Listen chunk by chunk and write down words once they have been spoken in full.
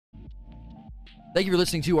Thank you for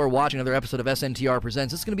listening to or watching another episode of SNTR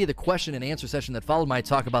Presents. This is going to be the question and answer session that followed my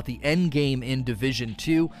talk about the end game in Division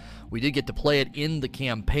 2. We did get to play it in the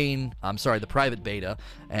the private beta,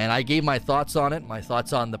 and I gave my thoughts on it, my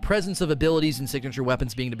thoughts on the presence of abilities and signature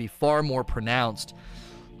weapons being to be far more pronounced,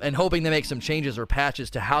 and hoping they make some changes or patches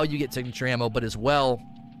to how you get signature ammo, but as well,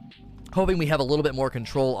 hoping we have a little bit more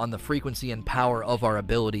control on the frequency and power of our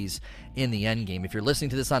abilities in the end game. If you're listening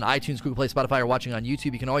to this on iTunes, Google Play, Spotify, or watching on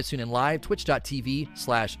YouTube, you can always tune in live,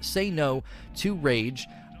 twitch.tv/SayNoToRage.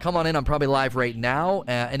 Come on in, I'm probably live right now.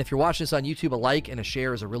 And if you're watching this on YouTube, a like and a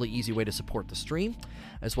share is a really easy way to support the stream,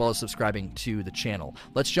 as well as subscribing to the channel.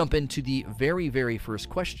 Let's jump into the very, very first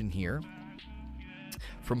question here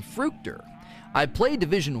from Fructer. I played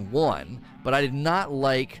Division 1, but I did not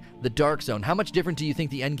like the Dark Zone. How much different do you think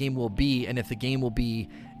the end game will be, and if the game will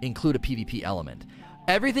include a PvP element?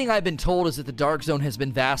 Everything I've been told is that the Dark Zone has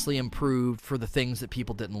been vastly improved for the things that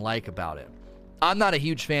people didn't like about it. I'm not a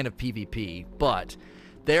huge fan of PvP, but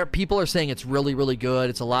people are saying it's really, really good.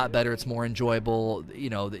 It's a lot better. It's more enjoyable. You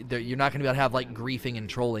know, you're not going to be able to have like griefing and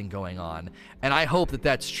trolling going on. And I hope that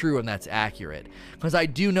that's true and that's accurate, because I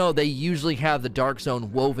do know they usually have the Dark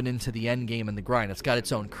Zone woven into the end game and the grind. It's got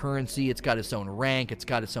its own currency. It's got its own rank. It's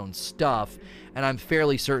got its own stuff. And I'm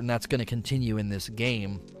fairly certain that's going to continue in this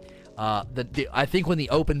game. I think when the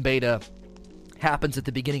open beta happens at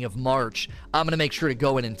the beginning of March, I'm going to make sure to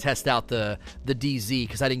go in and test out the DZ,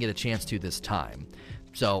 because I didn't get a chance to this time.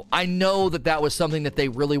 So I know that was something that they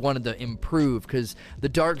really wanted to improve, because the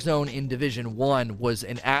Dark Zone in Division 1 was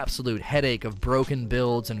an absolute headache of broken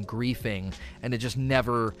builds and griefing, and it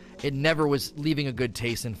never was leaving a good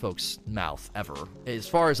taste in folks' mouth, ever. As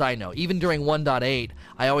far as I know. Even during 1.8,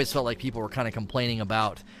 I always felt like people were kind of complaining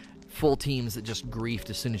about full teams that just griefed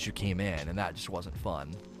as soon as you came in, and that just wasn't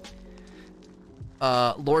fun.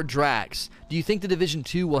 Lord Drax, do you think the Division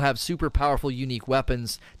 2 will have super powerful, unique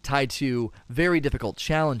weapons tied to very difficult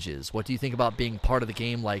challenges? What do you think about being part of the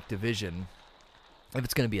game like Division, if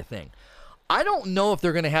it's going to be a thing? I don't know if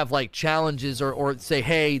they're going to have like challenges or say,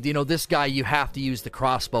 hey, you know, this guy you have to use the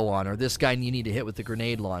crossbow on, or this guy you need to hit with the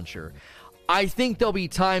grenade launcher. I think there'll be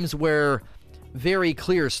times where very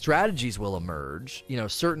clear strategies will emerge. You know,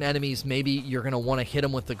 certain enemies, maybe you're going to want to hit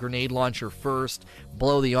them with the grenade launcher first,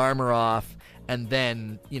 blow the armor off, and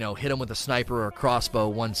then, you know, hit them with a sniper or a crossbow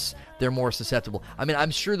once they're more susceptible. I mean,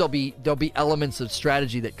 I'm sure there'll be elements of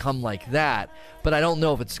strategy that come like that, but I don't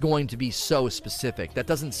know if it's going to be so specific. That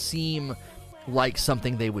doesn't seem like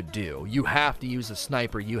something they would do. You have to use a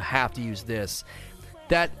sniper. You have to use this.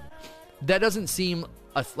 That doesn't seem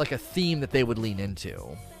like a theme that they would lean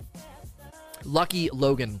into. Lucky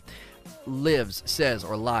Logan says,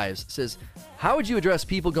 how would you address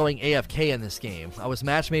people going AFK in this game? I was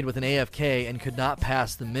match-made with an AFK and could not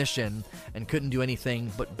pass the mission and couldn't do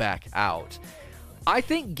anything but back out. I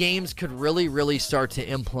think games could really, really start to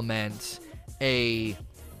implement a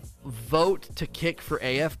vote to kick for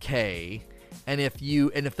AFK, and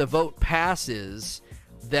if the vote passes,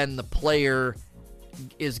 then the player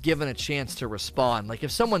is given a chance to respond. Like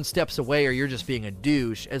if someone steps away or you're just being a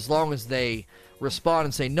douche, as long as they respond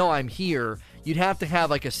and say, no, I'm here, you'd have to have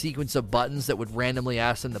like a sequence of buttons that would randomly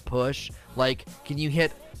ask them to push. Like, can you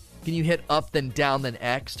hit up, then down, then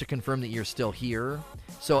X to confirm that you're still here?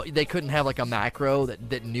 So they couldn't have like a macro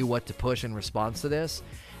that knew what to push in response to this.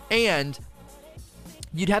 And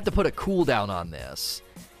you'd have to put a cooldown on this.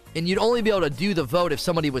 And you'd only be able to do the vote if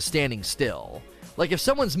somebody was standing still. Like, if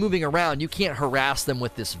someone's moving around, you can't harass them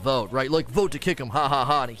with this vote, right? Like, vote to kick them, ha, ha,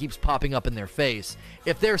 ha, and it keeps popping up in their face.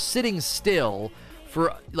 If they're sitting still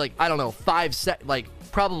for, like, I don't know, 5 seconds, like,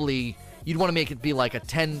 probably you'd want to make it be like a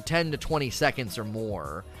 10 to 20 seconds or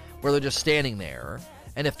more, where they're just standing there.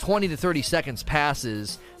 And if 20 to 30 seconds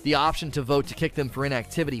passes, the option to vote to kick them for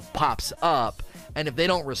inactivity pops up, and if they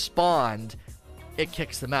don't respond, it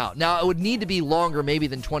kicks them out. Now, it would need to be longer maybe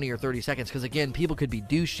than 20 or 30 seconds, because, again, people could be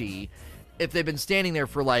douchey. If they've been standing there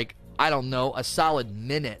for, like, I don't know, a solid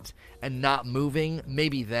minute and not moving,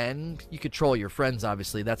 maybe then you could troll your friends,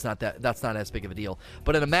 obviously. That's not as big of a deal.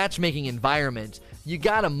 But in a matchmaking environment, you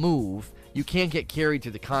gotta move. You can't get carried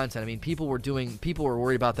through the content. I mean, people were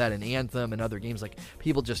worried about that in Anthem and other games, like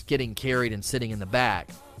people just getting carried and sitting in the back.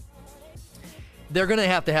 They're going to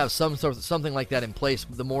have something like that in place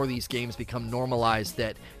the more these games become normalized,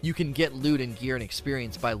 that you can get loot and gear and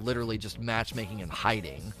experience by literally just matchmaking and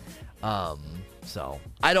hiding. So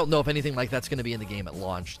I don't know if anything like that's going to be in the game at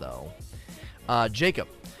launch, though. Jacob,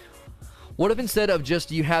 what if instead of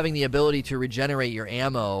just you having the ability to regenerate your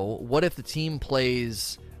ammo, what if the team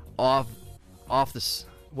plays off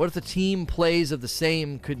What if the team plays of the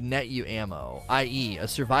same could net you ammo? I.e., a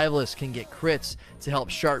survivalist can get crits to help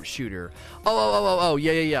sharpshooter. Oh,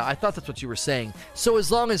 yeah. I thought that's what you were saying. So as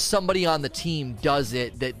long as somebody on the team does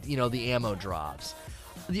it, that, the ammo drops.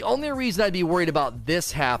 The only reason I'd be worried about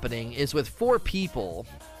this happening is with 4 people,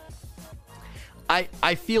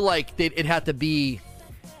 I feel like it'd have to be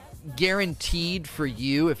guaranteed for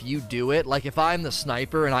you if you do it. Like if I'm the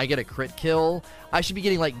sniper and I get a crit kill, I should be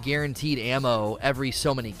getting like guaranteed ammo every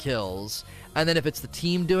so many kills. And then if it's the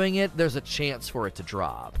team doing it, there's a chance for it to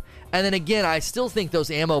drop. And then again, I still think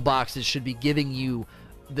those ammo boxes should be giving you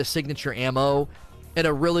the signature ammo at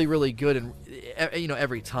a really, really good and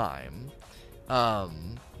every time.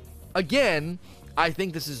 Again, I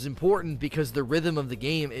think this is important because the rhythm of the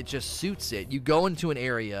game, it just suits it. You go into an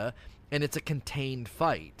area and it's a contained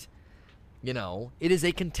fight. It is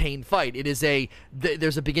a contained fight. It is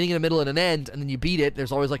there's a beginning and a middle and an end, and then you beat it.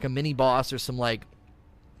 There's always like a mini boss or some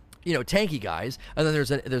tanky guys, and then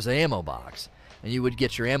there's an ammo box, and you would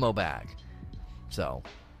get your ammo back. So,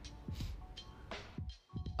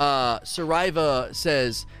 Sariva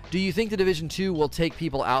says, do you think the Division 2 will take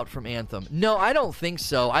people out from Anthem? No, I don't think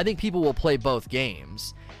so. I think people will play both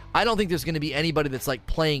games. I don't think there's going to be anybody that's like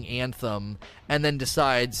playing Anthem and then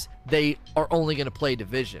decides they are only going to play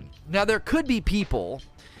Division. Now there could be people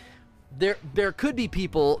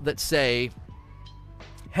that say,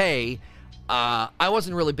 hey, I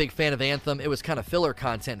wasn't really a big fan of Anthem. It was kind of filler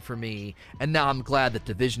content for me, and now I'm glad that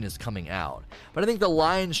Division is coming out. But I think the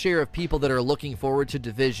lion's share of people that are looking forward to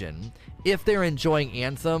Division, if they're enjoying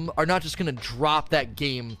Anthem, are not just going to drop that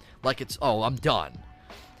game like it's, I'm done.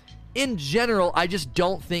 In general, I just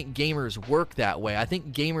don't think gamers work that way. I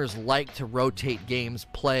think gamers like to rotate games,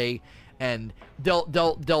 play, and they'll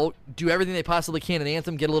do everything they possibly can in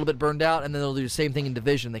Anthem, get a little bit burned out, and then they'll do the same thing in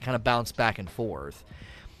Division. They kind of bounce back and forth.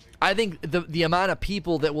 I think the amount of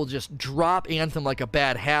people that will just drop Anthem like a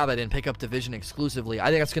bad habit and pick up Division exclusively, I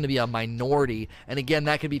think that's going to be a minority. And again,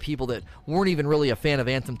 that could be people that weren't even really a fan of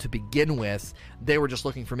Anthem to begin with. They were just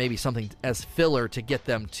looking for maybe something as filler to get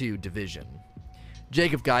them to Division.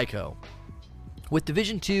 Jacob Geico. With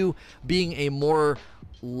Division 2 being a more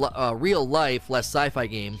real-life, less sci-fi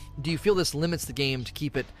game, do you feel this limits the game to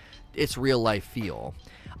keep its real-life feel?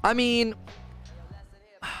 I mean,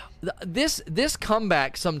 this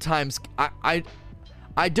comeback sometimes, I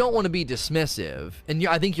don't want to be dismissive, and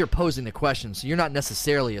I think you're posing the question, so you're not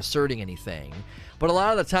necessarily asserting anything. But a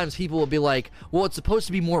lot of the times people will be like, well, it's supposed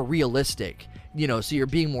to be more realistic, so you're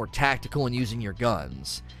being more tactical and using your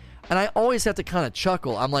guns. And I always have to kind of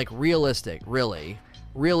chuckle. I'm like, realistic, really?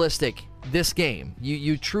 Realistic, this game.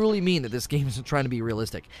 You truly mean that this game isn't trying to be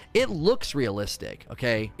realistic. It looks realistic,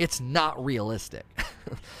 okay? It's not realistic.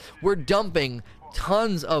 We're dumping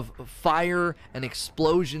tons of fire and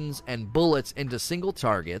explosions and bullets into single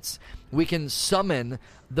targets. We can summon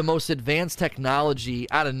the most advanced technology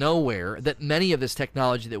out of nowhere, that many of this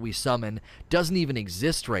technology that we summon doesn't even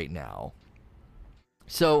exist right now.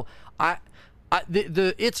 So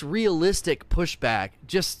its realistic pushback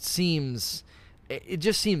just seems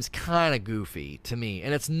kind of goofy to me,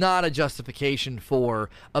 and it's not a justification for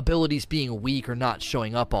abilities being weak or not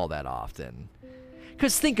showing up all that often.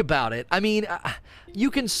 Because think about it. I mean, you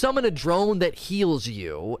can summon a drone that heals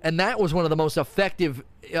you, and that was one of the most effective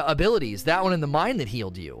abilities, that one in the mine that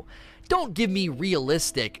healed you. Don't give me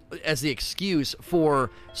realistic as the excuse for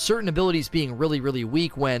certain abilities being really, really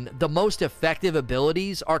weak when the most effective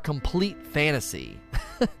abilities are complete fantasy.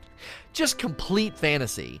 Just complete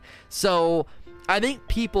fantasy. So I think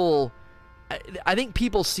people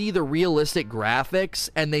see the realistic graphics,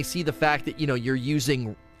 and they see the fact that, you're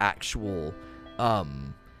using actual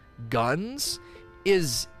guns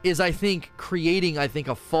is I think creating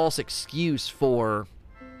a false excuse for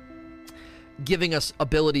giving us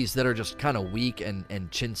abilities that are just kind of weak and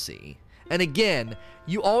chintzy. And again,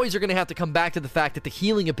 you always are going to have to come back to the fact that the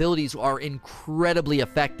healing abilities are incredibly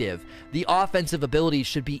effective. The offensive abilities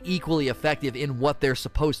should be equally effective in what they're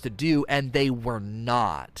supposed to do, and they were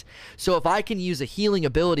not. So if I can use a healing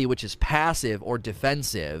ability which is passive or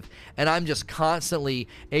defensive, and I'm just constantly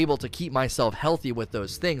able to keep myself healthy with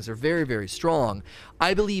those things, they're very, very strong.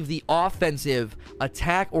 I believe the offensive,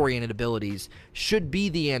 attack-oriented abilities should be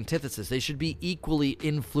the antithesis. They should be equally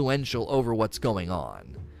influential over what's going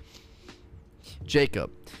on. Jacob,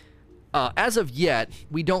 as of yet,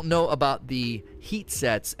 we don't know about the heat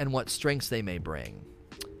sets and what strengths they may bring.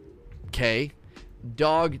 Okay.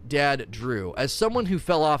 Dog Dad Drew, as someone who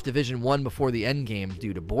fell off Division 1 before the endgame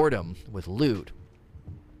due to boredom with loot,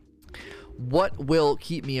 what will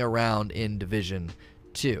keep me around in Division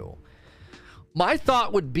 2? My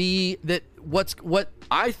thought would be that what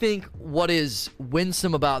is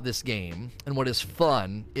winsome about this game and what is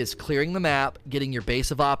fun is clearing the map, getting your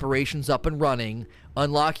base of operations up and running,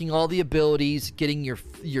 unlocking all the abilities, getting your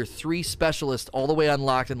 3 specialists all the way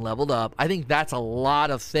unlocked and leveled up. I think that's a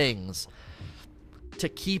lot of things to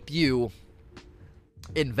keep you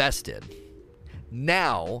invested.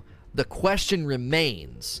 Now, the question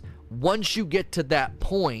remains, once you get to that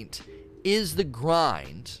point, is the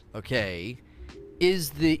grind, okay,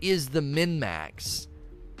 is the min-max,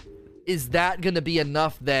 is that going to be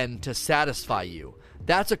enough then to satisfy you?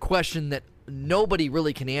 That's a question that nobody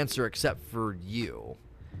really can answer except for you.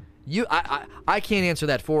 I can't answer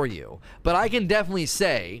that for you, but I can definitely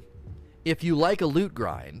say, if you like a loot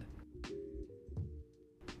grind,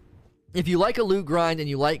 and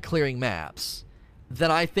you like clearing maps, then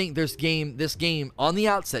I think this game on the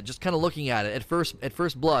outset, just kind of looking at it at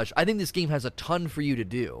first blush, I think this game has a ton for you to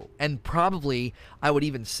do. And probably, I would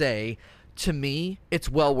even say, to me, it's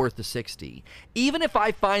well worth the $60. Even if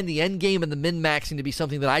I find the end game and the min-maxing to be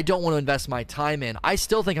something that I don't want to invest my time in, I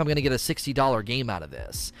still think I'm going to get a $60 game out of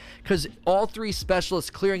this. Because all 3 specialists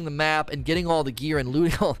clearing the map and getting all the gear and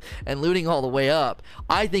looting all the way up,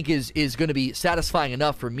 I think is going to be satisfying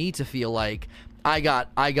enough for me to feel like I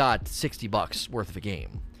got $60 worth of a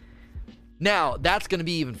game. Now, that's going to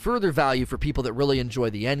be even further value for people that really enjoy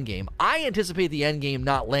the end game. I anticipate the end game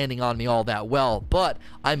not landing on me all that well, but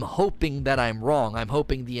I'm hoping that I'm wrong. I'm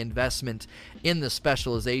hoping the investment in the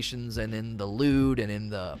specializations and in the loot and in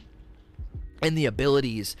the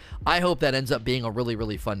abilities, I hope that ends up being a really,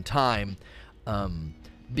 really fun time.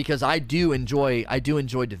 Because I do enjoy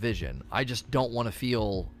Division. I just don't want to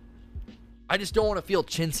feel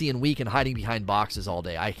chintzy and weak and hiding behind boxes all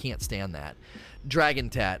day. I can't stand that. Dragon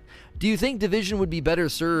Tat, do you think Division would be better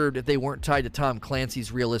served if they weren't tied to Tom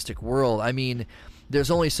Clancy's realistic world? I mean, there's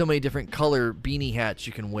only so many different color beanie hats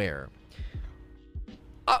you can wear.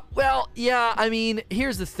 Well, yeah, I mean,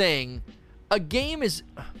 here's the thing. A game is...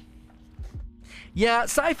 Yeah,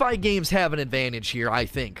 sci-fi games have an advantage here, I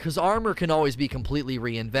think, because armor can always be completely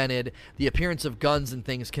reinvented. The appearance of guns and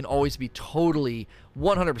things can always be totally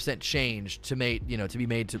 100% changed to be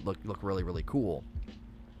made to look really, really cool.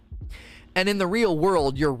 And in the real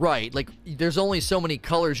world, you're right. Like, there's only so many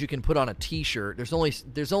colors you can put on a t-shirt. There's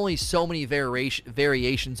only so many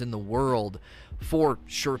variations in the world for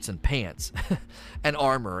shirts and pants and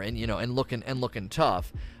armor and looking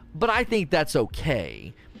tough. But I think that's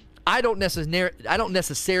okay. I don't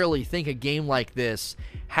necessarily think a game like this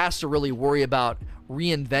has to really worry about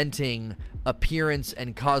reinventing appearance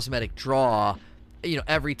and cosmetic draw,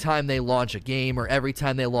 every time they launch a game or every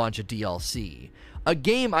time they launch a DLC. A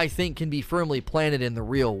game, I think, can be firmly planted in the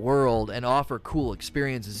real world and offer cool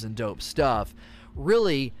experiences and dope stuff.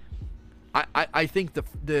 Really, I think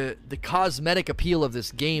the cosmetic appeal of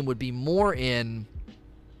this game would be more in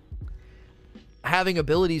having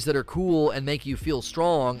abilities that are cool and make you feel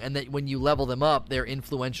strong, and that when you level them up, they're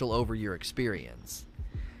influential over your experience.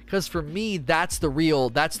 Because for me, that's the real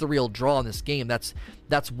draw in this game. That's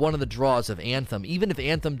one of the draws of Anthem. Even if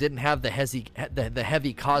Anthem didn't have the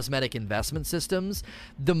heavy cosmetic investment systems,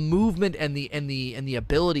 the movement and the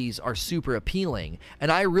abilities are super appealing.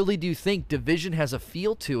 And I really do think Division has a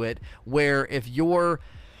feel to it where if you're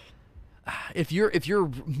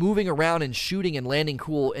moving around and shooting and landing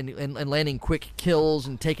cool and landing quick kills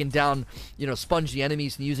and taking down spongy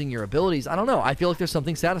enemies and using your abilities, I don't know, I feel like there's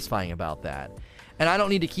something satisfying about that. And I don't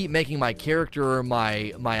need to keep making my character or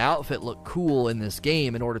my outfit look cool in this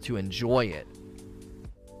game in order to enjoy it.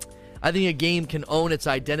 I think a game can own its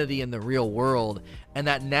identity in the real world, and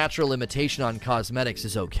that natural limitation on cosmetics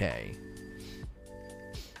is okay.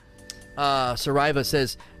 Sariva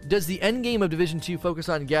says, does the endgame of Division 2 focus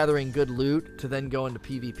on gathering good loot to then go into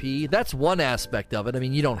PvP? That's one aspect of it. I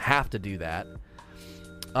mean, you don't have to do that.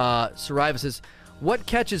 Sariva says, what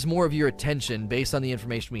catches more of your attention based on the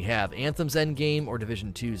information we have? Anthem's endgame or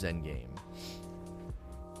Division 2's endgame?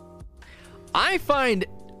 I find...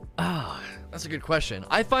 that's a good question.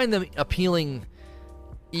 I find them appealing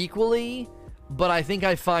equally, but I think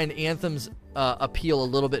I find Anthem's appeal a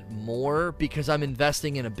little bit more because I'm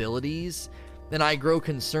investing in abilities, and I grow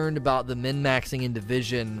concerned about the min-maxing in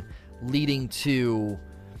Division leading to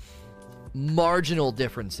marginal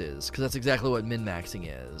differences, because that's exactly what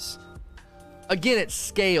min-maxing is. Again, it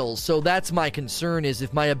scales, so that's my concern, is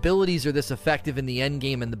if my abilities are this effective in the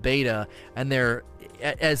endgame and the beta, and they're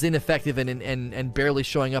as ineffective and barely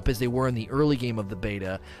showing up as they were in the early game of the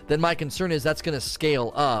beta, then my concern is that's going to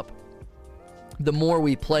scale up. The more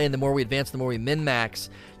we play and the more we advance, the more we min-max,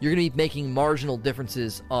 you're going to be making marginal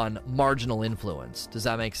differences on marginal influence. Does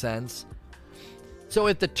that make sense? So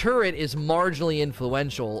if the turret is marginally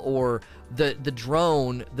influential, or the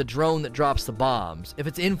drone that drops the bombs, if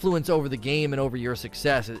its influence over the game and over your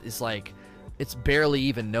success is like, it's barely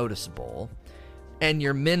even noticeable, and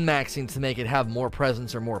you're min-maxing to make it have more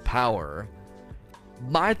presence or more power,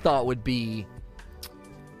 my thought would be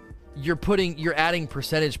you're adding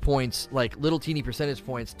percentage points, like little teeny percentage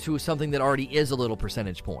points, to something that already is a little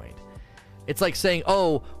percentage point. It's like saying,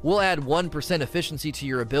 oh, we'll add 1% efficiency to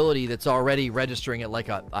your ability that's already registering at like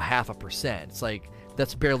a 0.5%. It's like,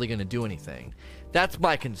 that's barely going to do anything. That's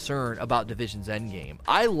my concern about Division's endgame.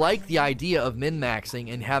 I like the idea of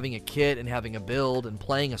min-maxing and having a kit and having a build and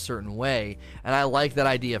playing a certain way, and I like that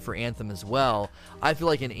idea for Anthem as well. I feel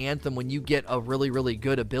like in Anthem, when you get a really, really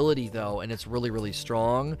good ability, though, and it's really, really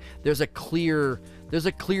strong, there's a clear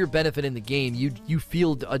benefit in the game. You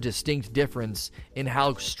feel a distinct difference in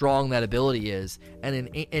how strong that ability is. And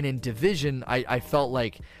in Division, I felt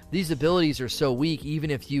like these abilities are so weak.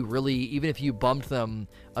 Even if you bumped them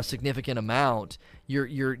a significant amount,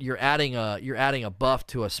 you're adding a buff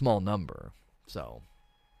to a small number. So,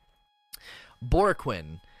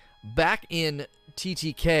 Boroquin, back in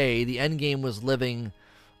TTK, the endgame was leveling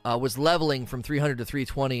from 300 to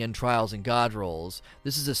 320 in trials and god rolls.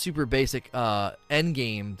 This is a super basic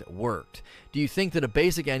endgame that worked. Do you think that a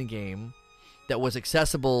basic endgame that was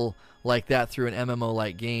accessible like that through an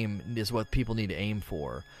MMO-like game is what people need to aim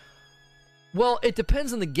for? Well, it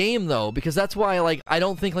depends on the game, though, because that's why I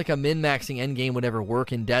don't think like a min-maxing endgame would ever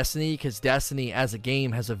work in Destiny, because Destiny as a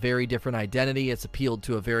game has a very different identity. It's appealed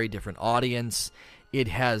to a very different audience. It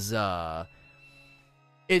has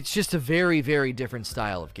it's just a very, very different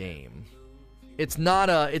style of game. It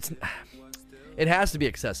has to be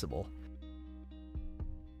accessible.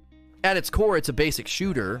 At its core, it's a basic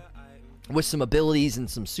shooter with some abilities and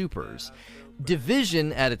some supers.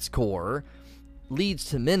 Division, at its core, leads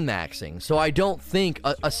to min-maxing. So I don't think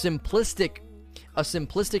a simplistic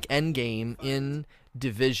endgame in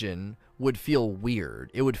Division would feel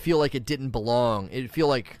weird. It would feel like it didn't belong. It would feel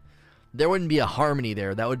like there wouldn't be a harmony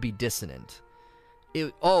there. That would be dissonant.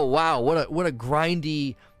 Oh wow, what a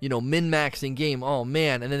grindy, min-maxing game. Oh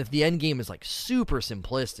man. And then if the end game is like super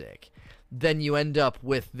simplistic, then you end up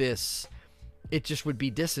with this, it just would be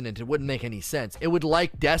dissonant. It wouldn't make any sense. It would be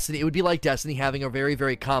like Destiny having a very,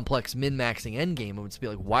 very complex min-maxing end game. It would be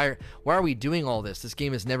like, why are we doing all this? This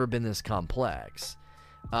game has never been this complex.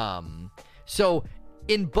 So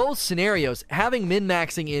in both scenarios, having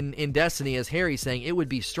min-maxing in Destiny, as Harry's saying, it would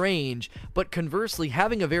be strange, but conversely,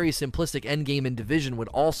 having a very simplistic endgame in Division would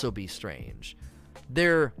also be strange.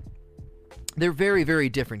 They're very, very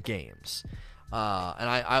different games. And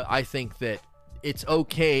I think that it's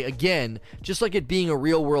okay, again, just like it being a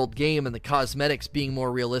real-world game and the cosmetics being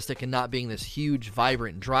more realistic and not being this huge,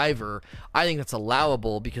 vibrant driver, I think that's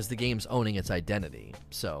allowable because the game's owning its identity.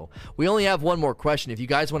 So, we only have one more question. If you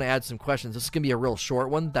guys want to add some questions, this is going to be a real short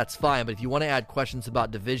one, that's fine, but if you want to add questions about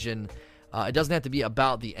Division, it doesn't have to be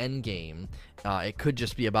about the end game. It could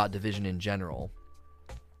just be about Division in general.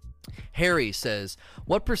 Harry says,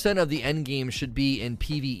 what % of the endgame should be in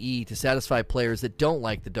PvE to satisfy players that don't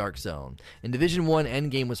like the Dark Zone? In Division 1,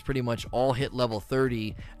 endgame was pretty much all hit level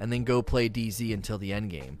 30 and then go play DZ until the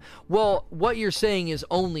endgame. Well, what you're saying is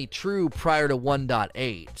only true prior to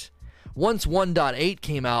 1.8. Once 1.8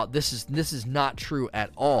 came out, this is not true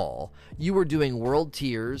at all. You were doing world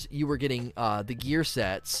tiers, you were getting the gear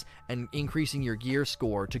sets and increasing your gear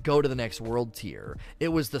score to go to the next world tier. It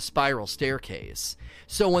was the spiral staircase.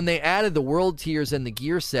 So when they added the world tiers and the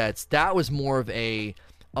gear sets, that was more of a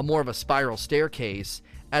spiral staircase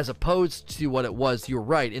as opposed to what it was. You're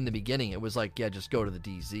right, in the beginning it was like, yeah, just go to the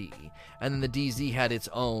DZ. And then the DZ had its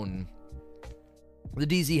own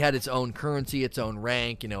currency, its own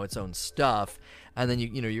rank, its own stuff, and then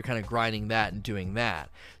you're kind of grinding that and doing that.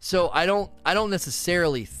 So I don't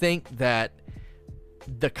necessarily think that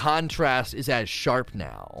the contrast is as sharp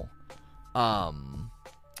now.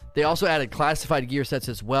 They also added classified gear sets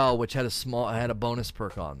as well, which had a bonus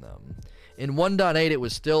perk on them. In 1.8, it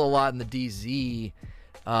was still a lot in the DZ.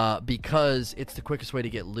 Because it's the quickest way to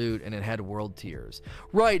get loot and it had world tiers.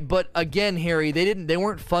 Right, but again, Harry, they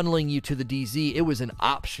weren't funneling you to the DZ. It was an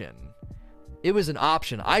option.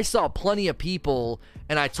 I saw plenty of people,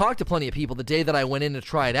 and I talked to plenty of people the day that I went in to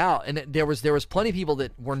try it out, and there was plenty of people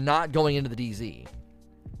that were not going into the DZ.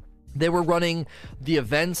 They were running the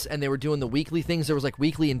events and they were doing the weekly things. There was like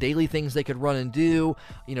weekly and daily things they could run and do,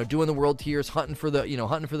 doing the world tiers, hunting for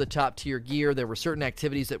the top tier gear. There were certain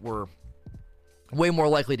activities that were way more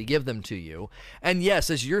likely to give them to you. And yes,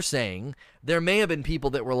 as you're saying, there may have been people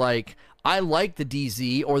that were like, I like the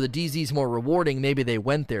DZ, or the DZ's more rewarding, maybe they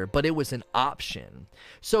went there, but it was an option.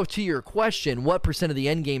 So to your question, what % of the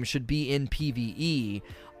end game should be in PvE,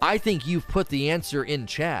 I think you've put the answer in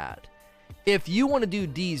chat. If you want to do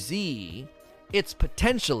DZ, it's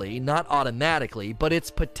potentially, not automatically, but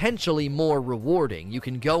it's potentially more rewarding. You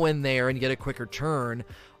can go in there and get a quicker turn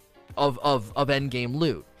of endgame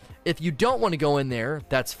loot. If you don't want to go in there,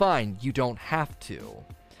 that's fine. You don't have to.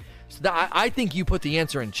 So I think you put the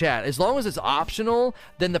answer in chat. As long as it's optional,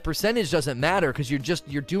 then the percentage doesn't matter, because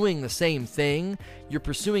you're doing the same thing. You're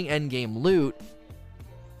pursuing endgame loot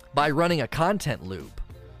by running a content loop,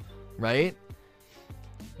 right?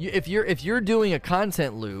 If you're doing a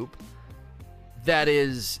content loop that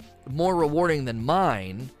is more rewarding than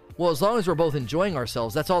mine, well, as long as we're both enjoying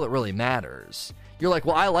ourselves, that's all that really matters. You're like,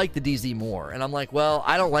 well, I like the DZ more. And I'm like, well,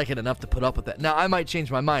 I don't like it enough to put up with that. Now, I might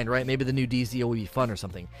change my mind, right? Maybe the new DZ will be fun or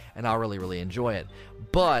something, and I'll really, really enjoy it.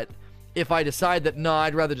 But if I decide that, no,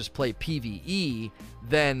 I'd rather just play PvE,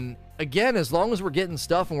 then, again, as long as we're getting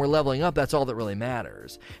stuff and we're leveling up, that's all that really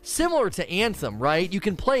matters. Similar to Anthem, right? You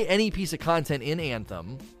can play any piece of content in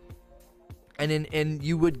Anthem, and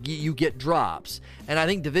you get drops. And I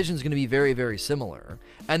think Division's going to be very, very similar.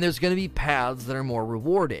 And there's going to be paths that are more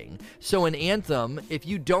rewarding. So in Anthem, if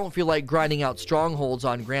you don't feel like grinding out strongholds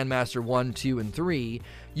on Grandmaster 1, 2, and 3,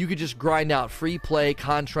 you could just grind out free play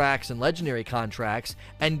contracts and legendary contracts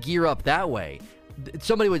and gear up that way.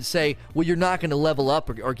 Somebody would say, well, you're not going to level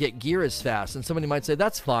up or get gear as fast. And somebody might say,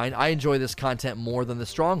 that's fine. I enjoy this content more than the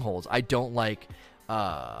strongholds. I don't like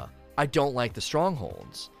the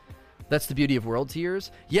strongholds. That's the beauty of world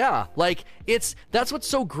tiers. Yeah, like, that's what's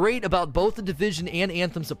so great about both the Division and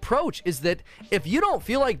Anthem's approach, is that if you don't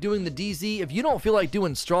feel like doing the DZ, if you don't feel like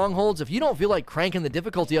doing strongholds, if you don't feel like cranking the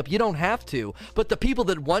difficulty up, you don't have to. But the people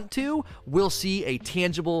that want to will see a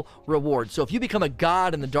tangible reward. So if you become a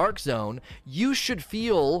god in the Dark Zone, you should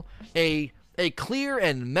feel a clear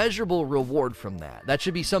and measurable reward from that. That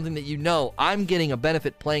should be something that you know, I'm getting a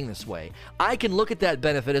benefit playing this way. I can look at that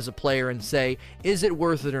benefit as a player and say, is it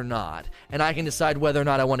worth it or not? And I can decide whether or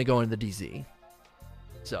not I want to go into the DZ.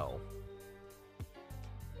 So.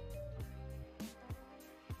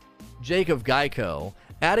 Jacob Geico,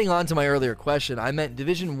 adding on to my earlier question, I meant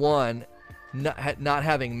Division 1 not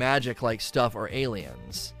having magic-like stuff or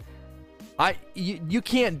aliens. You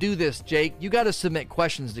can't do this, Jake. You got to submit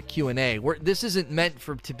questions to Q&A. This isn't meant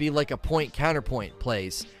to be like a point-counterpoint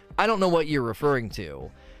place. I don't know what you're referring to.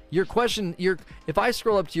 Your question, if I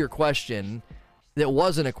scroll up to your question, that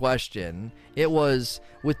wasn't a question. It was,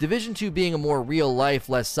 with Division 2 being a more real-life,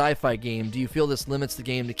 less sci-fi game, do you feel this limits the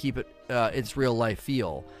game to keep it its real-life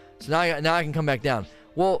feel? So now I can come back down.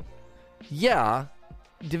 Well, yeah,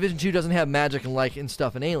 Division 2 doesn't have magic and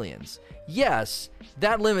stuff and aliens. Yes,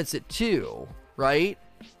 that limits it too, right?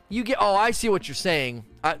 Oh, I see what you're saying.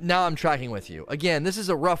 Now I'm tracking with you. Again, this is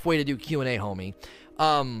a rough way to do Q&A, homie.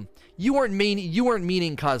 You weren't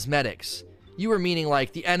meaning cosmetics. You were meaning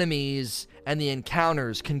like the enemies and the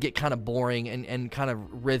encounters can get kind of boring and kind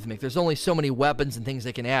of rhythmic. There's only so many weapons and things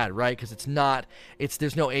they can add, right? Because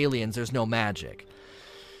there's no aliens, there's no magic.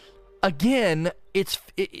 Again,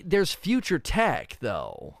 there's future tech,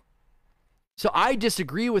 though. So I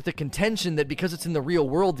disagree with the contention that because it's in the real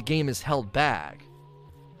world, the game is held back.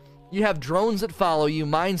 You have drones that follow you,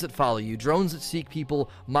 mines that follow you, drones that seek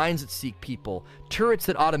people, mines that seek people, turrets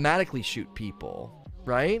that automatically shoot people,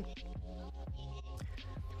 right?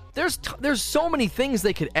 There's so many things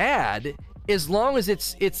they could add, as long as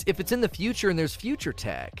if it's in the future and there's future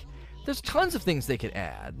tech. There's tons of things they could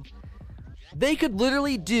add. They could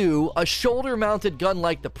literally do a shoulder-mounted gun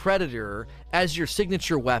like the Predator as your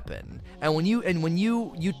signature weapon, and when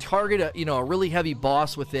you target a really heavy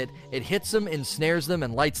boss with it, it hits them, ensnares them,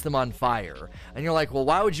 and lights them on fire. And you're like, well,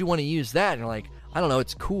 why would you want to use that? And you're like, I don't know,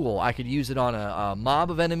 it's cool. I could use it on a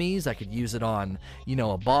mob of enemies. I could use it on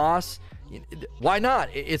a boss. Why not?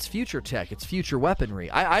 It's future tech. It's future weaponry.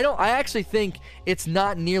 I actually think it's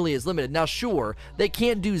not nearly as limited. Now, sure, they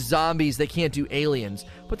can't do zombies, they can't do aliens,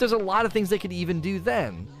 but there's a lot of things they could even do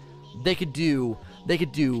then. They could do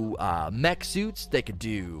mech suits. They could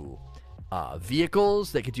do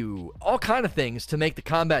vehicles. They could do all kind of things to make the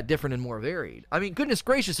combat different and more varied. I mean, goodness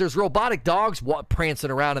gracious, there's robotic dogs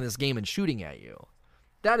prancing around in this game and shooting at you.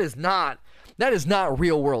 That is not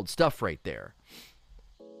real world stuff right there.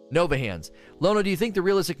 Nova Hands. Lono, do you think the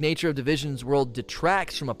realistic nature of Division's world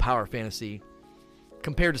detracts from a power fantasy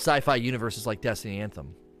compared to sci-fi universes like Destiny and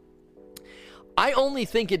Anthem? I only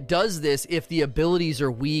think it does this if the abilities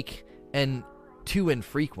are weak and too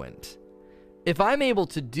infrequent. If I'm able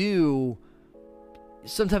to do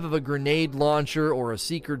some type of a grenade launcher or a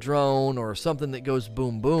seeker drone or something that goes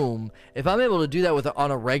boom boom, if I'm able to do that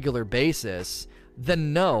on a regular basis,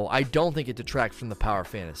 then no, I don't think it detracts from the power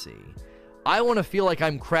fantasy. I want to feel like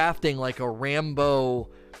I'm crafting like a Rambo,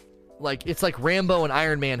 like it's like Rambo and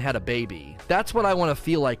Iron Man had a baby. That's what I want to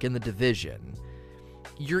feel like in The Division.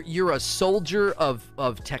 You're a soldier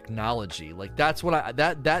of technology. Like that's what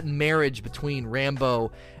that marriage between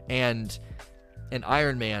Rambo and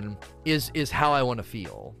Iron Man is how I want to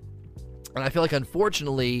feel. And I feel like,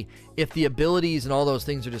 unfortunately, if the abilities and all those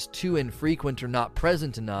things are just too infrequent or not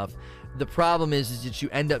present enough, the problem is that you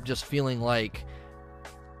end up just feeling like,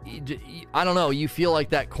 I don't know, you feel like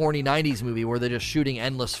that corny 90s movie where they're just shooting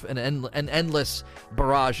an endless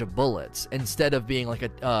barrage of bullets instead of being like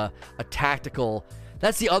a tactical.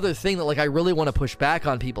 That's the other thing that, like, I really want to push back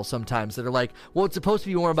on people sometimes that are like, well, it's supposed to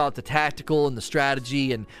be more about the tactical and the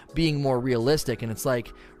strategy and being more realistic. And it's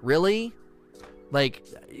like, really? Like,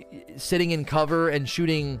 sitting in cover and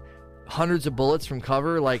shooting hundreds of bullets from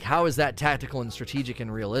cover? Like, how is that tactical and strategic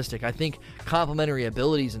and realistic? I think complementary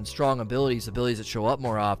abilities and strong abilities that show up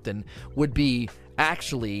more often, would be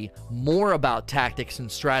actually more about tactics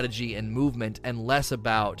and strategy and movement and less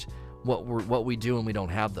about what we do when we don't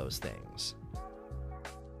have those things.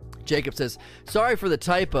 Jacob says, sorry for the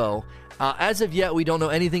typo. As of yet, we don't know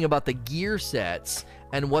anything about the gear sets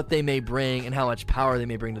and what they may bring and how much power they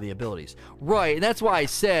may bring to the abilities. Right, and that's why I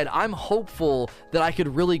said I'm hopeful that I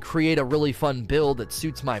could really create a really fun build that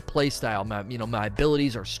suits my playstyle. My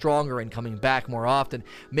abilities are stronger and coming back more often.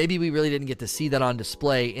 Maybe we really didn't get to see that on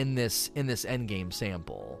display in this endgame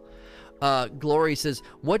sample. Glory says,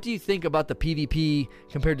 what do you think about the PvP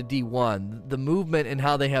compared to D1? The movement and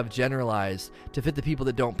how they have generalized to fit the people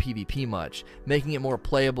that don't PvP much, making it more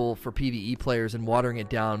playable for PvE players and watering it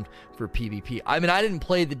down for PvP. I mean, I didn't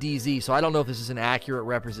play the DZ, so I don't know if this is an accurate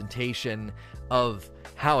representation of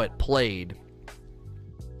how it played.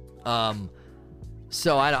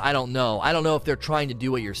 So I don't know. I don't know if they're trying to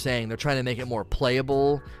do what you're saying. They're trying to make it more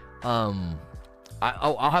playable. I'll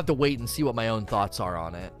have to wait and see what my own thoughts are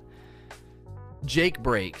on it. Jake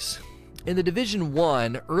breaks. In the Division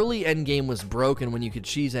 1, early endgame was broken when you could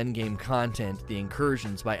cheese endgame content, the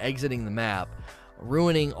incursions, by exiting the map,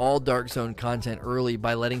 ruining all Dark Zone content early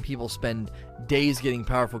by letting people spend days getting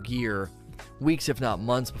powerful gear, weeks if not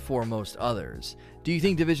months before most others. Do you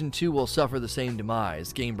think Division 2 will suffer the same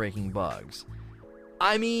demise, game-breaking bugs?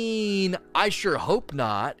 I mean, I sure hope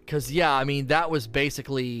not, because, yeah, I mean, that was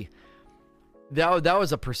basically... That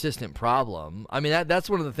was a persistent problem. I mean, that's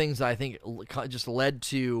one of the things that I think just led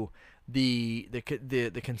to the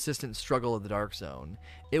consistent struggle of the Dark Zone.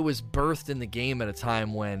 It was birthed in the game at a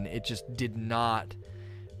time when it just did not.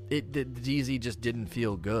 The DZ just didn't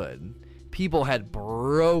feel good. People had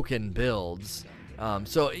broken builds.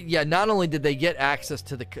 So yeah, not only did they get access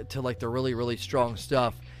to like the really, really strong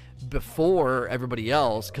stuff before everybody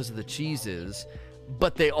else because of the cheeses,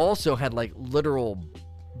 but they also had like literal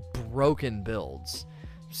broken builds.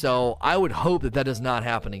 So I would hope that does not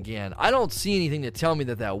happen again. I don't see anything to tell me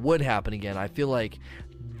that would happen again. I feel like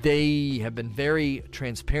they have been very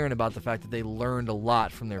transparent about the fact that they learned a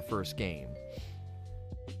lot from their first game.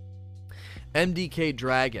 MDK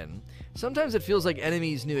Dragon. Sometimes it feels like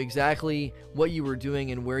enemies knew exactly what you were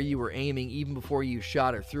doing and where you were aiming even before you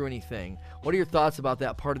shot or threw anything. What are your thoughts about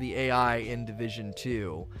that part of the AI in Division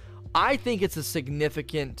 2? I think it's a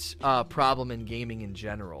significant problem in gaming in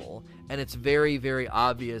general, and it's very, very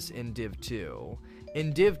obvious in Div 2.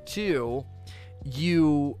 In Div 2,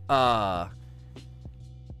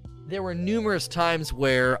 there were numerous times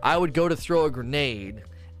where I would go to throw a grenade,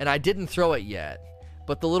 and I didn't throw it yet,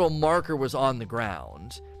 but the little marker was on the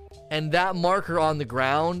ground. And that marker on the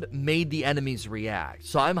ground made the enemies react.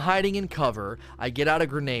 So I'm hiding in cover, I get out a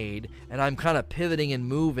grenade, and I'm kind of pivoting and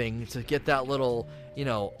moving to get that little,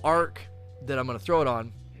 arc that I'm going to throw it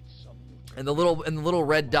on. And the little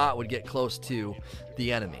red dot would get close to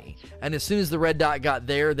the enemy. And as soon as the red dot got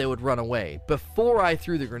there, they would run away before I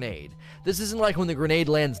threw the grenade. This isn't like when the grenade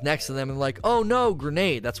lands next to them and like, oh no,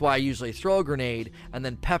 grenade. That's why I usually throw a grenade and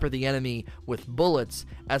then pepper the enemy with bullets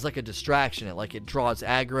as like a distraction. It draws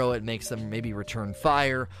aggro, it makes them maybe return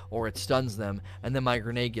fire, or it stuns them, and then my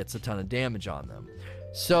grenade gets a ton of damage on them.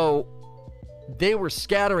 So they were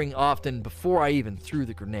scattering often before I even threw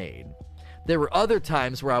the grenade. There were other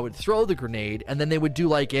times where I would throw the grenade and then they would do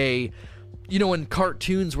like in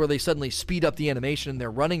cartoons where they suddenly speed up the animation and they're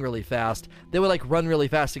running really fast, they would like run really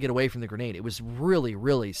fast to get away from the grenade. It was really,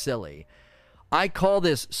 really silly. I call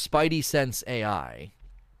this Spidey Sense AI.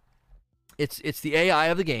 It's the AI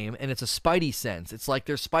of the game, and it's a spidey sense. It's like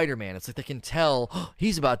they're Spider-Man. It's like they can tell, oh,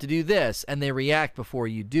 he's about to do this, and they react before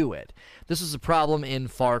you do it. This is a problem in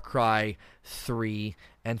Far Cry 3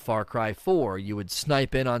 and Far Cry 4. You would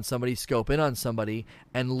snipe in on somebody, scope in on somebody,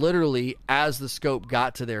 and literally, as the scope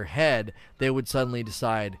got to their head, they would suddenly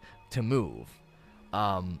decide to move.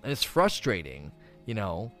 And it's frustrating, you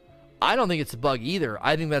know. I don't think it's a bug either.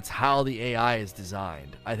 I think that's how the AI is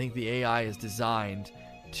designed. I think the AI is designed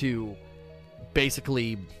to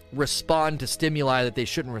basically respond to stimuli that they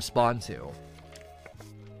shouldn't respond to.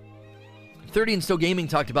 30 and Still Gaming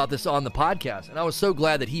talked about this on the podcast, and I was so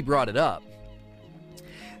glad that he brought it up.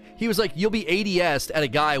 He was like, you'll be ADS'd at a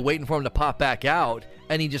guy waiting for him to pop back out,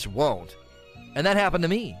 and he just won't. And that happened to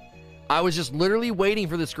me. I was just literally waiting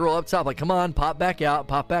for this girl up top, like, come on, pop back out,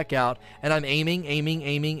 and I'm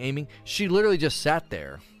aiming. She literally just sat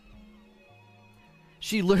there.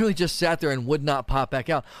 She literally just sat there and would not pop back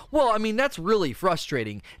out. Well, I mean, that's really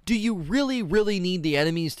frustrating. Do you really, really need the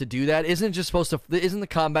enemies to do that? Isn't the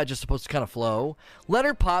combat just supposed to kind of flow? Let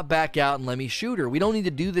her pop back out and let me shoot her. We don't need to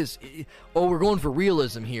do this. Oh, we're going for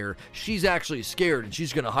realism here. She's actually scared and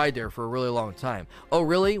she's going to hide there for a really long time. Oh,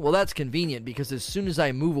 really? Well, that's convenient because as soon as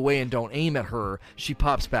I move away and don't aim at her, she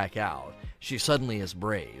pops back out. She suddenly is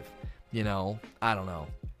brave. You know? I don't know.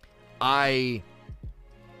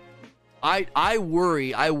 I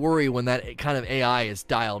worry when that kind of AI is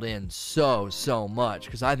dialed in so much,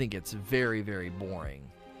 because I think it's very, very boring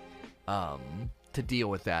to deal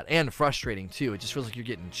with that, and frustrating too. It just feels like you're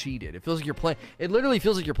getting cheated. It literally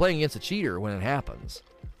feels like you're playing against a cheater when it happens.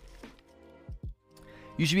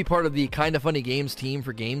 You should be part of the Kinda Funny Games team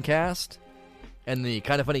for Gamecast and the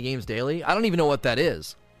Kinda Funny Games Daily. I don't even know what that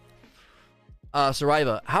is.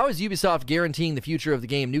 Sariva, how is Ubisoft guaranteeing the future of the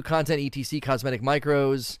game? New content, etc., cosmetic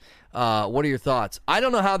micros. What are your thoughts? I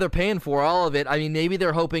don't know how they're paying for all of it. I mean, maybe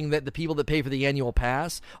they're hoping that the people that pay for the annual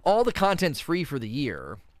pass, all the content's free for the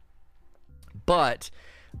year. But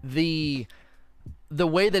the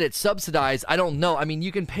way that it's subsidized, I don't know. I mean,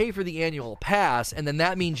 you can pay for the annual pass, and then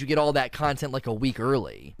that means you get all that content like a week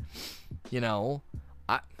early. You know?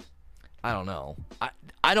 I don't know.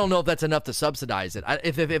 I don't know if that's enough to subsidize it.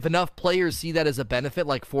 If enough players see that as a benefit,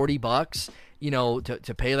 like $40, you know,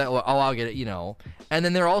 to pay that, oh, I'll get it, you know. And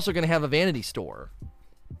then they're also going to have a vanity store.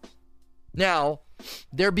 Now,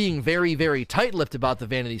 they're being very, very tight-lipped about the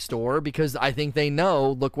vanity store because I think they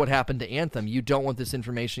know, look what happened to Anthem. You don't want this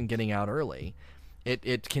information getting out early.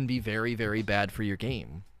 It can be very, very bad for your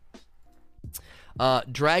game.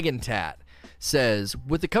 Dragon Tat says,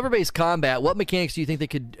 with the cover-based combat, what mechanics do you think they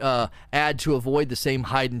could add to avoid the same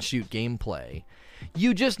hide-and-shoot gameplay?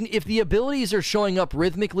 If the abilities are showing up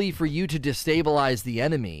rhythmically for you to destabilize the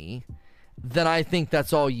enemy, then I think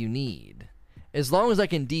that's all you need. As long as I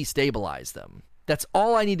can destabilize them. That's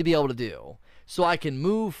all I need to be able to do. So I can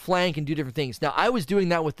move, flank, and do different things. Now, I was doing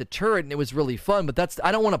that with the turret, and it was really fun, but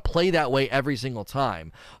I don't want to play that way every single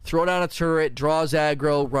time. Throw down a turret, draws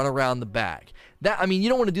aggro, run around the back. You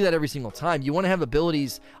don't want to do that every single time. You want to have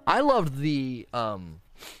abilities. I loved the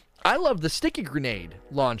sticky grenade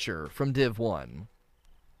launcher from Div 1.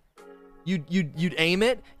 You'd aim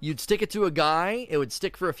it, you'd stick it to a guy, it would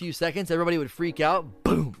stick for a few seconds, everybody would freak out,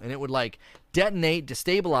 boom, and it would like detonate,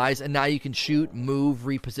 destabilize, and now you can shoot, move,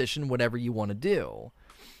 reposition, whatever you want to do.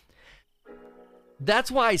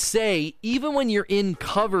 That's why I say, even when you're in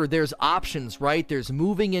cover, there's options, right? There's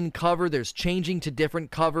moving in cover, there's changing to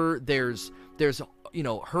different cover, there's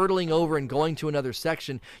hurtling over and going to another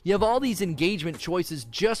section. You have all these engagement choices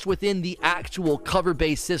just within the actual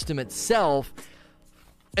cover-based system itself.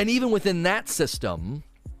 And even within that system,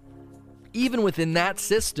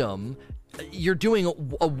 you're doing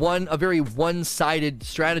a very one-sided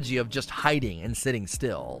strategy of just hiding and sitting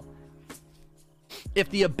still. If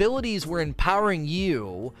the abilities were empowering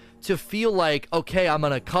you to feel like, okay, I'm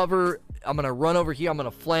going to cover, I'm going to run over here, I'm going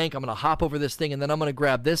to flank, I'm going to hop over this thing, and then I'm going to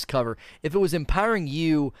grab this cover. If it was empowering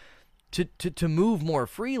you to move more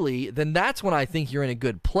freely, then that's when I think you're in a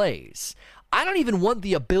good place. I don't even want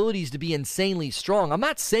the abilities to be insanely strong. I'm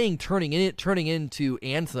not saying turning into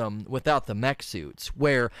Anthem without the mech suits,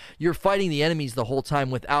 where you're fighting the enemies the whole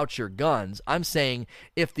time without your guns. I'm saying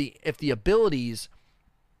if the abilities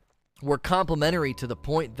were complementary to the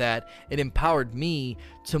point that it empowered me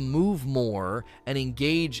to move more and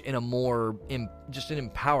engage in a more just an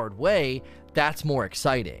empowered way, that's more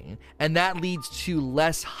exciting. And that leads to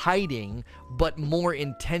less hiding, but more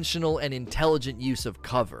intentional and intelligent use of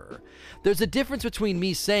cover. There's a difference between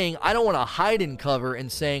me saying I don't want to hide in cover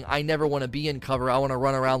and saying I never want to be in cover, I want to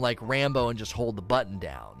run around like Rambo and just hold the button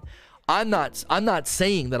down. I'm not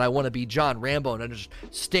saying that I want to be John Rambo and I just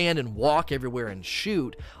stand and walk everywhere and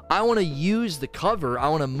shoot. I want to use the cover. I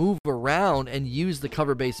want to move around and use the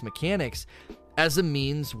cover-based mechanics as a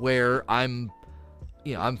means where I'm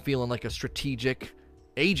feeling like a strategic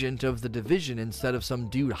agent of the Division instead of some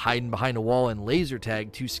dude hiding behind a wall and laser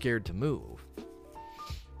tag too scared to move.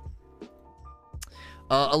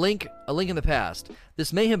 A link in the past.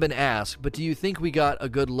 This may have been asked, but do you think we got a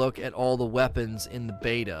good look at all the weapons in the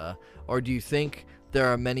beta, or do you think there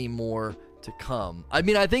are many more to come? I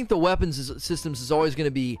mean, I think the weapons systems is always going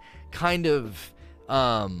to be kind of,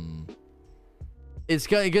 it's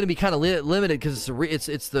going to be kind of limited because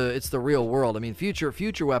it's the real world. I mean,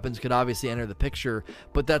 future weapons could obviously enter the picture,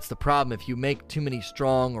 but that's the problem. If you make too many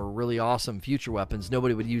strong or really awesome future weapons,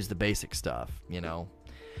 nobody would use the basic stuff, you know.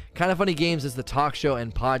 Kind of Funny Games is the talk show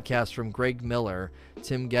and podcast from Greg Miller,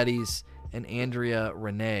 Tim Geddes, and Andrea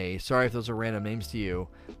Renee. Sorry if those are random names to you.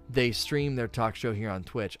 They stream their talk show here on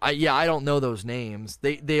Twitch. I don't know those names.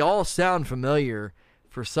 They all sound familiar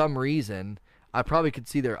for some reason. I probably could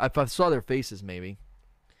see if I saw their faces maybe.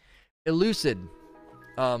 Elucid.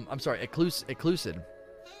 Eclucid.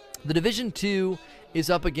 The Division 2 is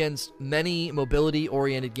up against many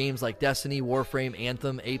mobility-oriented games like Destiny, Warframe,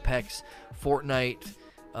 Anthem, Apex, Fortnite,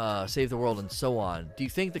 Save the World, and so on. Do you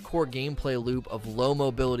think the core gameplay loop of low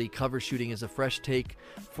mobility cover shooting is a fresh take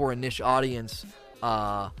for a niche audience,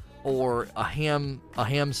 or a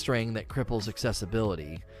hamstring that cripples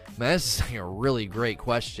accessibility? Man, this is a really great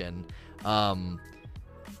question.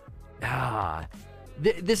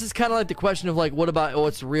 This is kind of like the question of like, what about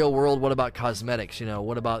it's real world? What about cosmetics?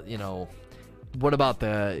 What about the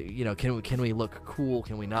can we look cool?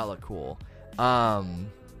 Can we not look cool?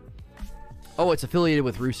 Oh, it's affiliated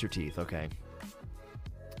with Rooster Teeth. Okay.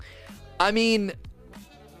 I mean,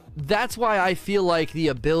 that's why I feel like the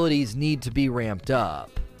abilities need to be ramped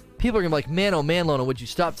up. People are going to be like, man, oh man, Lona, would you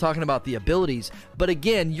stop talking about the abilities? But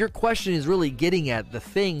again, your question is really getting at the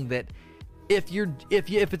thing that if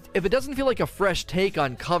it doesn't feel like a fresh take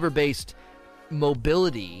on cover-based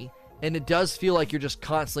mobility, and it does feel like you're just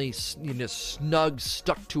constantly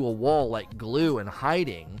stuck to a wall like glue and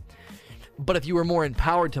hiding, but if you were more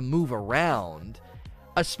empowered to move around,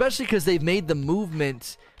 especially because they've made the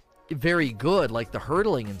movement very good, like the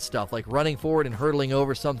hurdling and stuff, like running forward and hurdling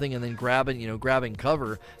over something and then grabbing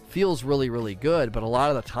cover feels really, really good. But a lot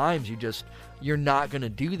of the times you're not going to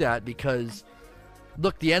do that because,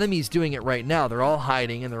 look, the enemy's doing it right now. They're all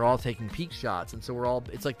hiding and they're all taking peek shots, and so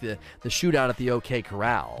it's like the shootout at the OK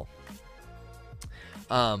Corral.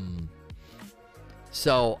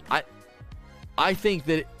 So I think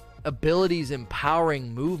that abilities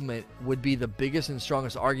empowering movement would be the biggest and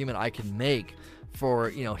strongest argument I can make for,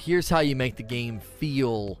 here's how you make the game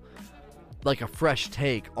feel like a fresh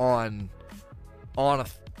take on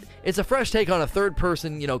it's a fresh take on a third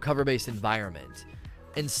person, cover-based environment.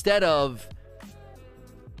 Instead of,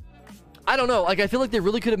 I don't know, like I feel like they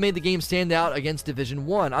really could have made the game stand out against Division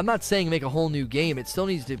 1. I'm not saying make a whole new game. It still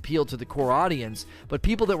needs to appeal to the core audience, but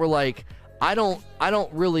people that were like, I don't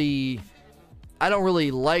really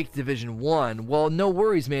like Division 1. Well, no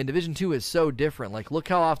worries, man. Division 2 is so different. Like, look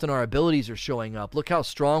how often our abilities are showing up. Look how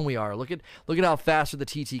strong we are. Look at how faster the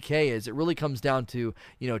TTK is. It really comes down to,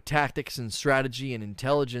 tactics and strategy and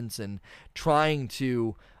intelligence and trying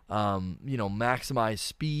to, maximize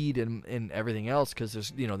speed and everything else, because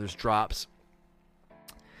there's drops.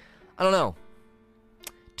 I don't know.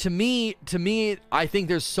 To me, I think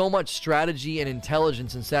there's so much strategy and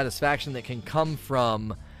intelligence and satisfaction that can come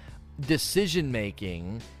from decision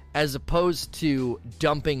making as opposed to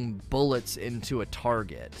dumping bullets into a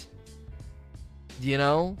target.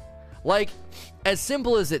 Like, as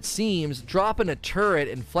simple as it seems, dropping a turret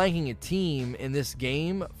and flanking a team in this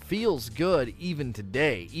game feels good even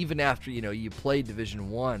today, even after you played Division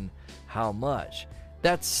 1 how much.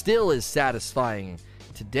 That still is satisfying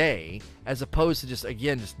today, as opposed to just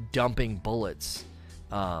dumping bullets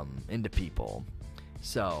into people.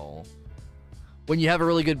 So when you have a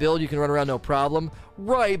really good build, you can run around no problem.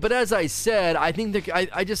 Right, but as I said, I think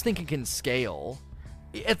I just think it can scale.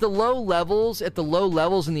 At the low levels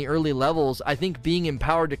in the early levels, I think being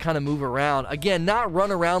empowered to kind of move around, again, not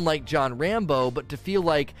run around like John Rambo, but to feel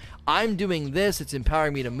like I'm doing this, it's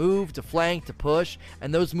empowering me to move, to flank, to push,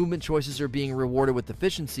 and those movement choices are being rewarded with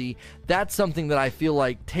efficiency. That's something that I feel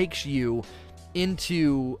like takes you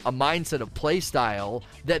into a mindset of play style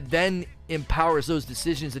that then empowers those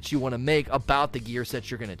decisions that you want to make about the gear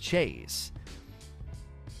sets you're going to chase.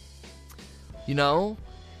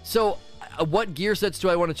 So what gear sets do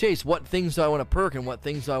I want to chase? What things do I want to perk and what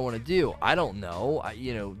things do I want to do? I don't know.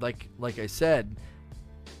 Like I said,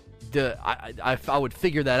 I would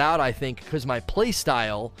figure that out, I think, because my play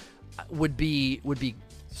style would be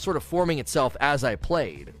sort of forming itself as I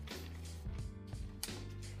played.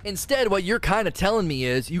 Instead, what you're kind of telling me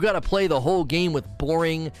is you got to play the whole game with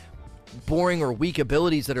boring or weak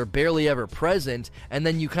abilities that are barely ever present, and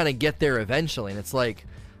then you kind of get there eventually. And it's like,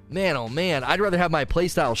 man, oh man, I'd rather have my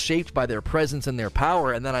playstyle shaped by their presence and their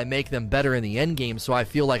power, and then I make them better in the end game, so I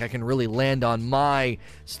feel like I can really land on my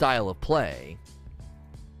style of play.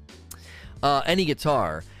 Any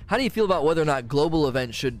Guitar, how do you feel about whether or not global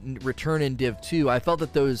events should return in Div 2? I felt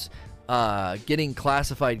that those getting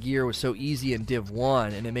classified gear was so easy in Div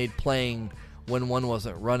 1, and it made playing when one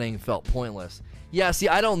wasn't running felt pointless. Yeah, see,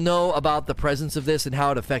 I don't know about the presence of this and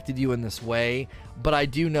how it affected you in this way, but I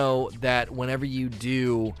do know that whenever you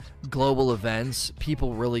do global events,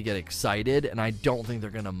 people really get excited, and I don't think they're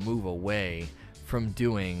going to move away from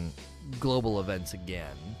doing global events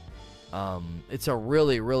again. It's a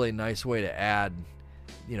really, really nice way to add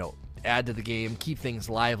to the game, keep things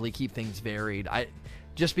lively, keep things varied.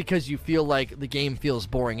 Just because you feel like the game feels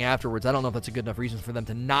boring afterwards, I don't know if that's a good enough reason for them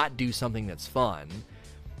to not do something that's fun.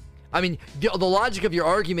 I mean, the logic of your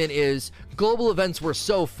argument is global events were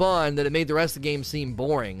so fun that it made the rest of the game seem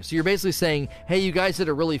boring. So you're basically saying, hey, you guys did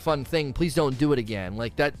a really fun thing, please don't do it again.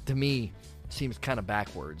 Like, that to me seems kind of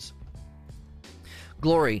backwards.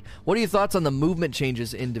 Glory, what are your thoughts on the movement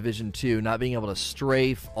changes in Division 2? Not being able to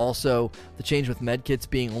strafe, also the change with medkits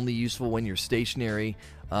being only useful when you're stationary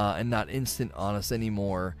and not instant on us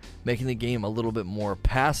anymore, making the game a little bit more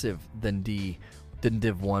passive than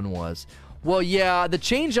Div 1 was. Well, yeah, the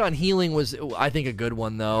change on healing was, I think, a good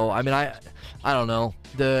one, though. I mean, I don't know.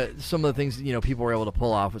 Some of the things people were able to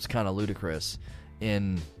pull off was kind of ludicrous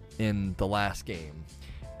in the last game.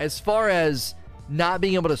 As far as not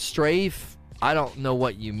being able to strafe, I don't know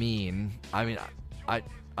what you mean. I mean, I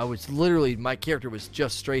was literally, my character was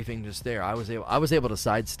just strafing just there. I was able to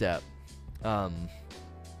sidestep.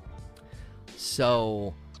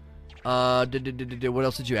 So, what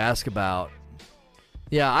else did you ask about?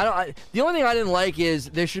 Yeah, the only thing I didn't like is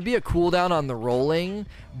there should be a cooldown on the rolling,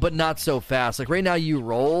 but not so fast. Like right now, you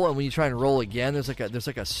roll, and when you try and roll again, there's like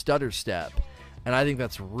a stutter step, and I think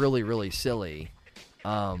that's really, really silly.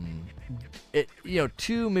 2,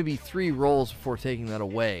 maybe 3 rolls before taking that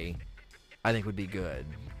away, I think would be good.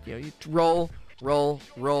 You roll,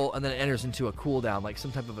 and then it enters into a cooldown, like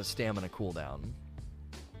some type of a stamina cooldown.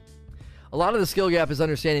 A lot of the skill gap is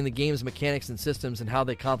understanding the game's mechanics and systems and how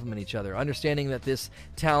they complement each other. Understanding that this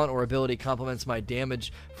talent or ability complements my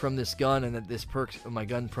damage from this gun, and that this my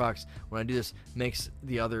gun procs when I do this makes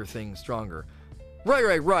the other thing stronger.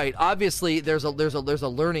 Right. Obviously, there's a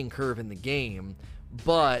learning curve in the game,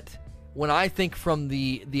 but when I think from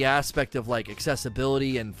the aspect of like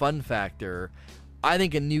accessibility and fun factor, I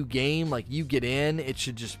think a new game, like you get in, it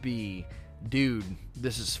should just be, dude,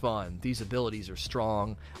 this is fun. These abilities are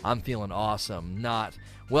strong. I'm feeling awesome. Not,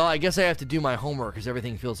 well, I guess I have to do my homework because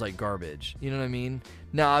everything feels like garbage. You know what I mean?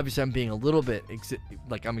 Now, obviously, I'm being a little bit,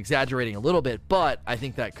 I'm exaggerating a little bit, but I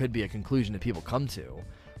think that could be a conclusion that people come to.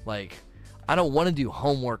 Like, I don't want to do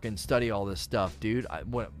homework and study all this stuff, dude. I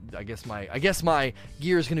guess my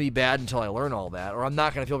gear is going to be bad until I learn all that, or I'm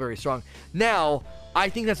not going to feel very strong. Now, I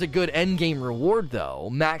think that's a good end game reward, though.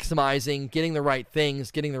 Maximizing, getting the right things,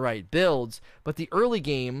 getting the right builds. But the early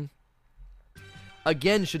game,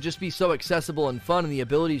 again, should just be so accessible and fun, and the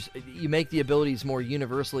abilities, you make the abilities more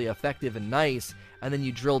universally effective and nice, and then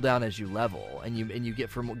you drill down as you level, and you get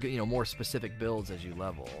for more specific builds as you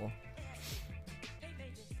level.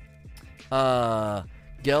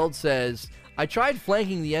 Geld says, I tried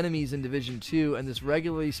flanking the enemies in Division 2, and this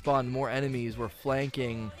regularly spawned more enemies that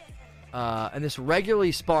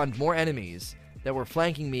were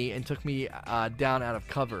flanking me and took me down out of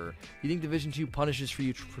cover. You think Division 2 punishes for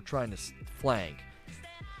you for trying to flank?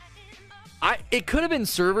 It could have been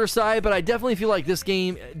server side, but I definitely feel like this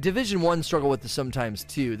game, Division 1 struggle with this sometimes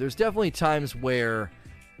too. There's definitely times where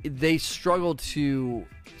they struggle to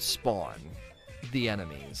spawn the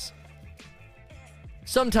enemies.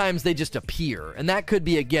 Sometimes they just appear, and that could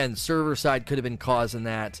be, again, server side could have been causing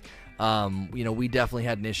that. We definitely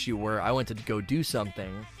had an issue where I went to go do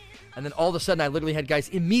something, and then all of a sudden I literally had guys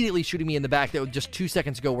immediately shooting me in the back that just 2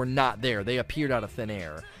 seconds ago were not there. They appeared out of thin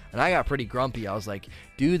air, and I got pretty grumpy. I was like,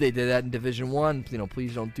 dude, they did that in Division 1.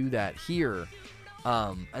 Please don't do that here.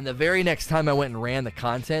 And the very next time I went and ran the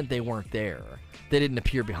content, they weren't there. They didn't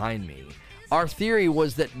appear behind me. Our theory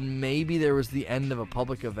was that maybe there was the end of a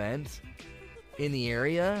public event in the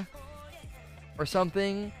area or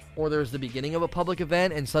something, or there's the beginning of a public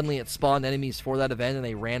event and suddenly it spawned enemies for that event and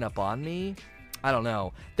they ran up on me. I don't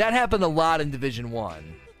know. That happened a lot in Division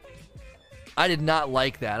 1. I did not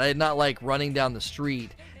like that. I did not like running down the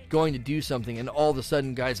street, going to do something, and all of a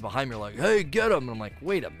sudden guys behind me are like, hey, get him. And I'm like,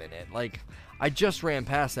 wait a minute. Like, I just ran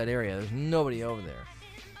past that area. There's nobody over there.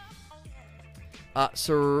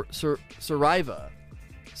 Sariva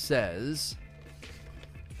says,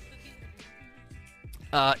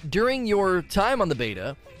 during your time on the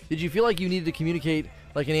beta, did you feel like you needed to communicate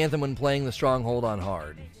like an Anthem when playing the Stronghold on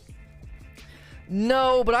hard?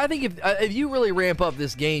 No, but I think if you really ramp up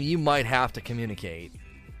this game, you might have to communicate.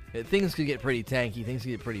 Things could get pretty tanky. Things could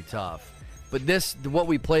get pretty tough. But what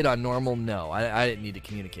we played on normal, no, I didn't need to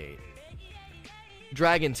communicate.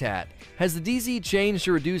 Dragon Tat, has the DZ changed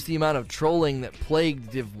to reduce the amount of trolling that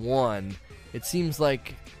plagued Div 1? It seems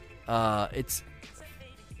like it's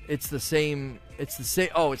the same. It's the same.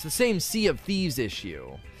 Oh, it's the same Sea of Thieves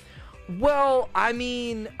issue. Well, I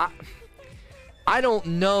mean, I don't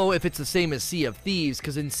know if it's the same as Sea of Thieves,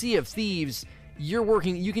 because in Sea of Thieves,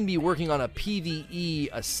 you can be working on a PvE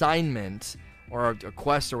assignment or a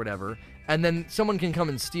quest or whatever, and then someone can come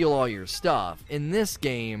and steal all your stuff. In this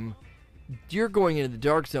game, you're going into the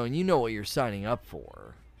Dark Zone, you know what you're signing up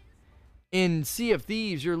for. In Sea of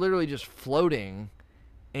Thieves, you're literally just floating,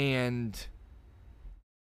 and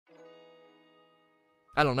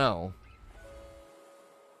I don't know.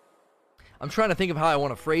 I'm trying to think of how I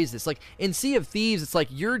want to phrase this. Like, in Sea of Thieves, it's like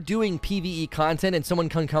you're doing PvE content and someone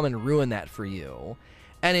can come and ruin that for you.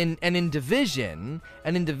 And in Division,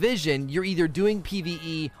 you're either doing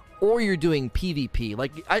PvE or you're doing PvP.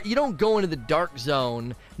 Like, you don't go into the Dark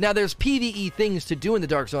Zone. Now, there's PvE things to do in the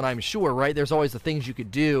Dark Zone, I'm sure, right? There's always the things you could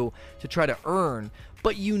do to try to earn.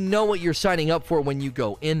 But you know what you're signing up for when you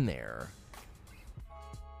go in there.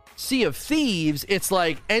 Sea of Thieves, it's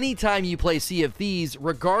like anytime you play Sea of Thieves,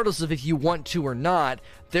 regardless of if you want to or not,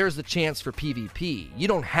 there's the chance for PvP. You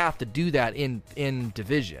don't have to do that in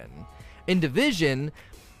Division. In Division,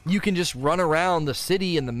 you can just run around the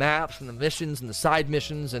city and the maps and the missions and the side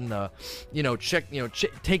missions and the,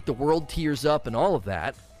 take the world tiers up and all of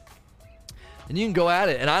that. And you can go at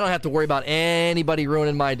it, and I don't have to worry about anybody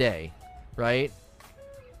ruining my day, right?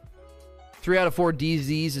 3 out of 4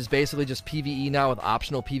 DZs is basically just PvE now with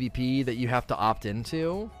optional PvP that you have to opt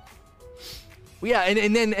into. Well, yeah,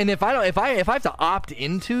 and if I have to opt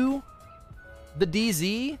into the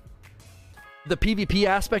DZ, the PvP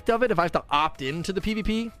aspect of it, if I have to opt into the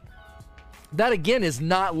PvP, that again is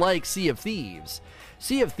not like Sea of Thieves.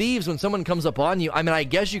 Sea of Thieves, when someone comes up on you, I mean, I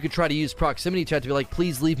guess you could try to use proximity chat to be like,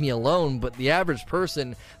 please leave me alone, but the average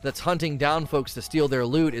person that's hunting down folks to steal their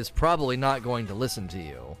loot is probably not going to listen to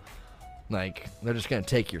you. Like, they're just going to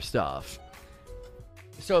take your stuff.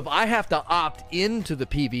 So if I have to opt into the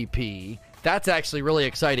PvP, that's actually really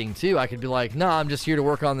exciting too. I could be like, nah, I'm just here to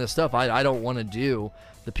work on this stuff. I don't want to do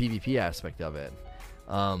the PvP aspect of it.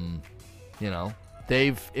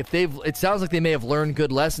 It sounds like they may have learned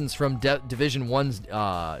good lessons from Division 1's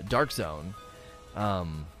Dark Zone.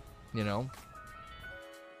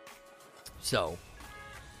 So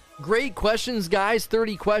great questions, guys.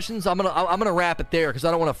 30 questions. I'm gonna wrap it there because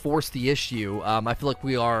I don't want to force the issue. I feel like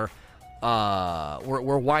we are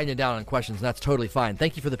we're winding down on questions, and that's totally fine.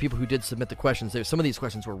 Thank you for the people who did submit the questions. Some of these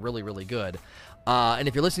questions were really, really good. And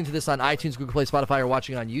if you're listening to this on iTunes, Google Play, Spotify, or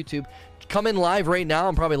watching on YouTube, come in live right now.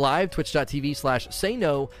 I'm probably live,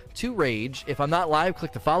 twitch.tv/sayno2rage. If I'm not live,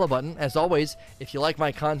 click the follow button. As always, if you like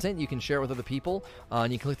my content, you can share it with other people,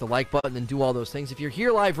 and you can click the like button and do all those things. If you're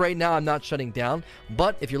here live right now, I'm not shutting down,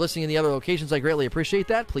 but if you're listening in the other locations, I greatly appreciate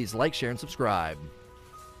that. Please like, share, and subscribe.